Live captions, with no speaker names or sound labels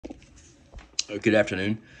Good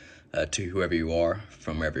afternoon to whoever you are,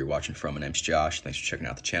 from wherever you're watching from. My name's Josh. Thanks for checking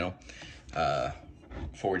out the channel.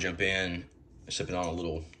 Before we jump in, sipping on a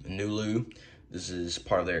little Nulu. This is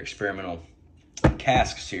part of their experimental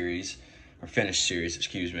cask series, or finish series,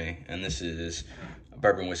 excuse me. And this is a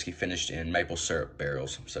bourbon whiskey finished in maple syrup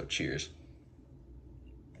barrels. So cheers.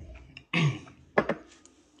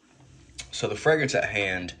 So the fragrance at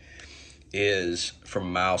hand is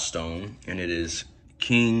from Milestone, and it is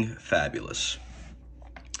King Fabulous.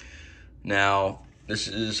 Now, this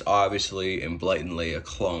is obviously and blatantly a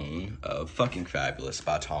clone of Fucking Fabulous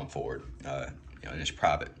by Tom Ford, in his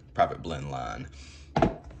private blend line.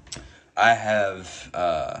 I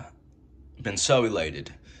have been so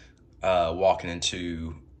elated walking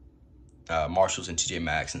into Marshalls and TJ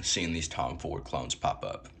Maxx and seeing these Tom Ford clones pop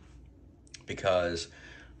up, because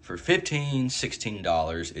for $15,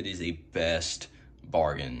 $16, it is the best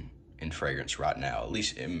bargain in fragrance right now, at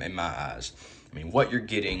least in my eyes. I mean, what you're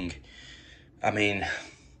getting, they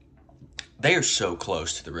are so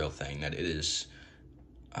close to the real thing that it is,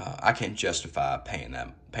 I can't justify paying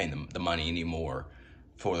them the money anymore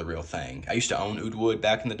for the real thing. I used to own Oud Wood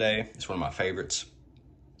back in the day. It's one of my favorites.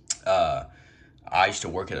 I used to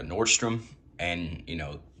work at a Nordstrom, and,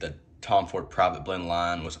 the Tom Ford private blend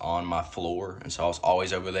line was on my floor, and so I was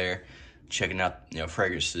always over there checking out,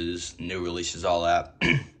 fragrances, new releases, all that.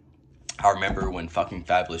 I remember when Fucking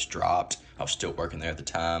Fabulous dropped. I was still working there at the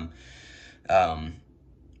time. But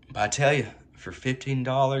I tell you, for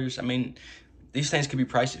 $15, these things could be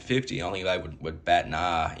priced at $50. Only I would bat an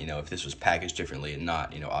eye, if this was packaged differently and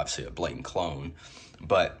not, obviously a blatant clone.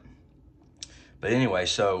 But anyway,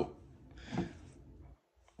 so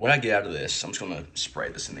what I get out of this, I'm just going to spray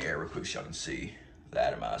this in the air real quick so y'all can see the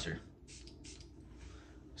atomizer.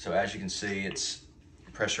 So as you can see, it's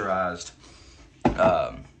pressurized,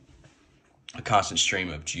 a constant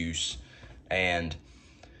stream of juice. And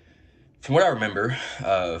from what I remember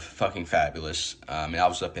of Fucking Fabulous, I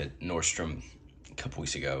was up at Nordstrom a couple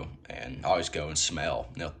weeks ago, and I always go and smell,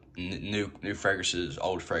 new fragrances,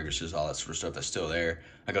 old fragrances, all that sort of stuff that's still there.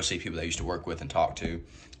 I go see people that I used to work with and talk to.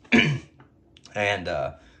 And,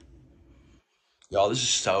 y'all, this is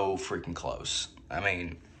so freaking close.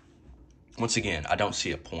 Once again, I don't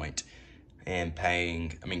see a point in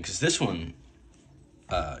paying, because this one,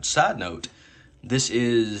 side note, this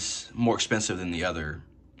is more expensive than the other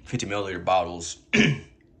 50 milliliter bottles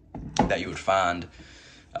that you would find,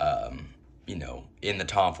 in the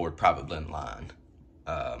Tom Ford private blend line.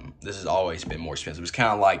 This has always been more expensive. It's kind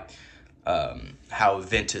of like how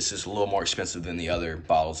Ventus is a little more expensive than the other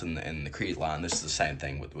bottles in the Creed line. This is the same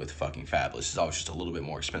thing with Fucking Fabulous. It's always just a little bit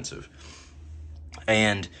more expensive.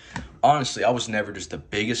 And honestly, I was never just the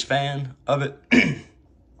biggest fan of it.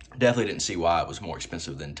 Definitely didn't see why it was more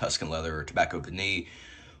expensive than Tuscan Leather or Tobacco Vanille,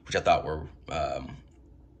 which I thought were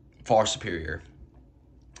far superior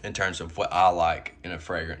in terms of what I like in a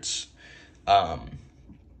fragrance.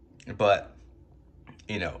 But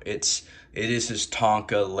it is this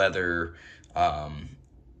Tonka leather.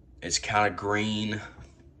 It's kind of green.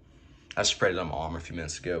 I sprayed it on my arm a few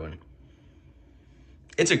minutes ago, and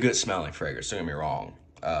it's a good smelling fragrance, don't get me wrong.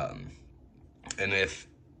 And if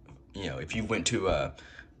you went to a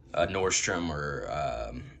Nordstrom or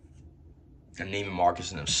a Neiman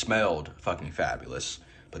Marcus and have smelled Fucking Fabulous,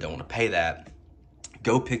 but don't want to pay that,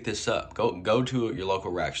 go pick this up. Go to your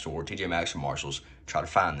local rack store, TJ Maxx or Marshalls. Try to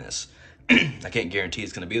find this. I can't guarantee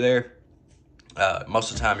it's going to be there.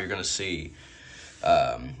 Most of the time, you're going to see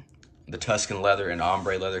the Tuscan Leather and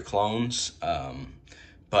Ombre Leather clones.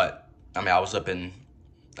 But I was up at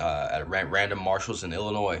a random Marshalls in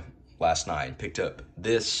Illinois last night and picked up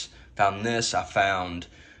this. Found this. I found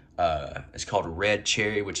it's called Red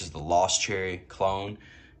Cherry, which is the Lost Cherry clone,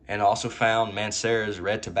 and also found Mancera's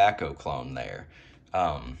Red Tobacco clone there.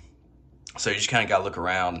 So you just kind of got to look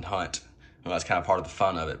around and hunt. That's kind of part of the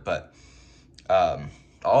fun of it. But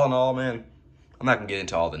all in all, man, I'm not going to get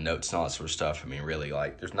into all the notes and all that sort of stuff. Really,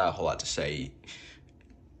 there's not a whole lot to say.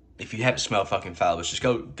 If you haven't smelled Fucking Fabulous, just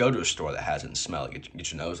go to a store that has it and smell it.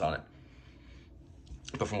 Get your nose on it.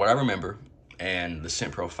 But from what I remember, and the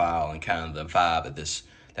scent profile and kind of the vibe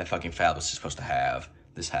that Fucking Fabulous is supposed to have,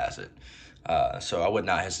 this has it. So I would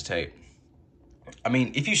not hesitate.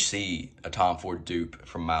 If you see a Tom Ford dupe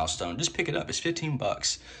from Milestone, just pick it up. It's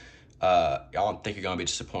 $15. I don't think you're going to be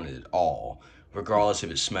disappointed at all, regardless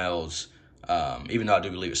if it smells, even though I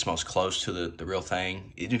do believe it smells close to the real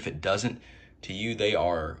thing. Even if it doesn't, to you, they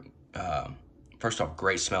are, first off,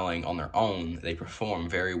 great smelling on their own. They perform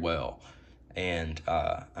very well. And,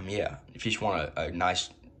 if you just want a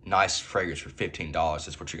nice fragrance for $15,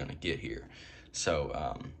 that's what you're going to get here.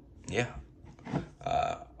 So,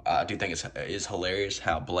 I I do think it is hilarious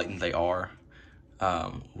how blatant they are.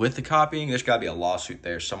 With the copying, there's got to be a lawsuit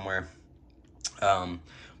there somewhere.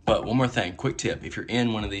 But one more thing, quick tip. If you're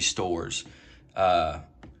in one of these stores,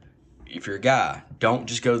 if you're a guy, don't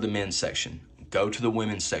just go to the men's section. Go to the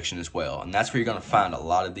women's section as well. And that's where you're going to find a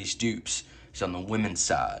lot of these dupes. It's on the women's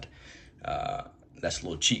side. That's a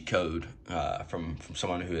little cheat code from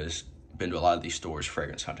someone who has been to a lot of these stores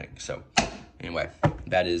fragrance hunting. So anyway,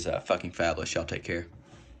 that is fucking fabulous. Y'all take care.